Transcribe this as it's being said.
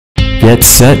Get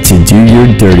set to do your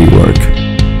dirty work.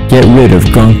 Get rid of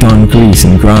gunked on grease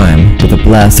and grime with a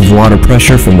blast of water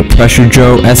pressure from the Pressure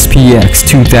Joe SPX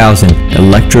 2000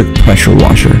 electric pressure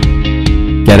washer.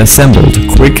 Get assembled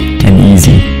quick and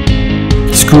easy.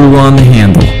 Screw on the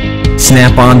handle,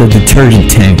 snap on the detergent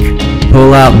tank,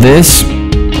 pull out this,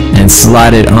 and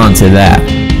slide it onto that.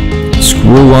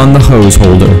 Screw on the hose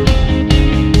holder.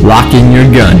 Lock in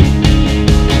your gun.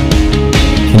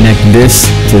 Connect this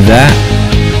to that,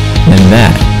 and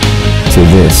that to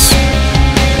this.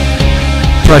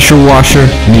 Pressure washer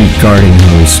meet garden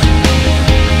hose.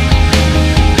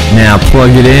 Now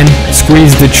plug it in,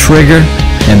 squeeze the trigger,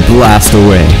 and blast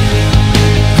away.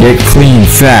 Get clean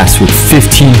fast with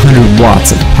 1500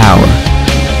 watts of power.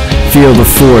 Feel the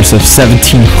force of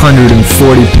 1740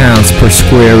 pounds per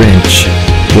square inch.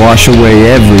 Wash away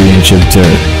every inch of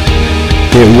dirt.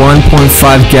 Get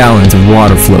 1.5 gallons of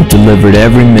water flow delivered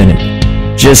every minute.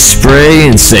 Just spray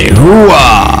and say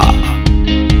whoa!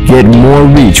 Get more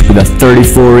reach with a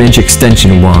 34-inch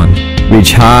extension wand.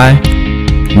 Reach high,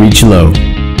 reach low.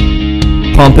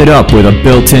 Pump it up with a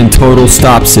built-in total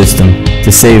stop system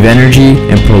to save energy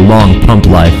and prolong pump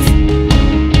life.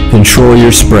 Control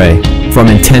your spray from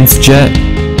intense jet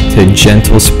to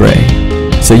gentle spray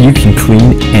so you can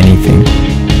clean anything.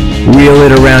 Wheel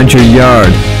it around your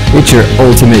yard. It's your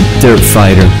ultimate dirt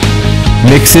fighter.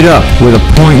 Mix it up with a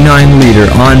 0.9 liter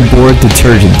onboard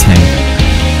detergent tank.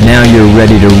 Now you're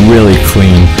ready to really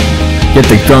clean. Get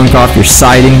the gunk off your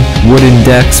siding, wooden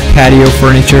decks, patio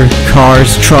furniture,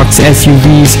 cars, trucks,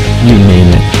 SUVs, you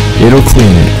name it. It'll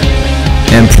clean it.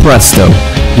 And presto,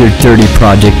 your dirty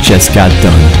project just got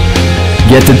done.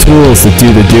 Get the tools to do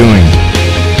the doing.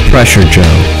 Pressure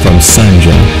Joe from Sun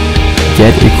Joe.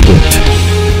 Get equipped.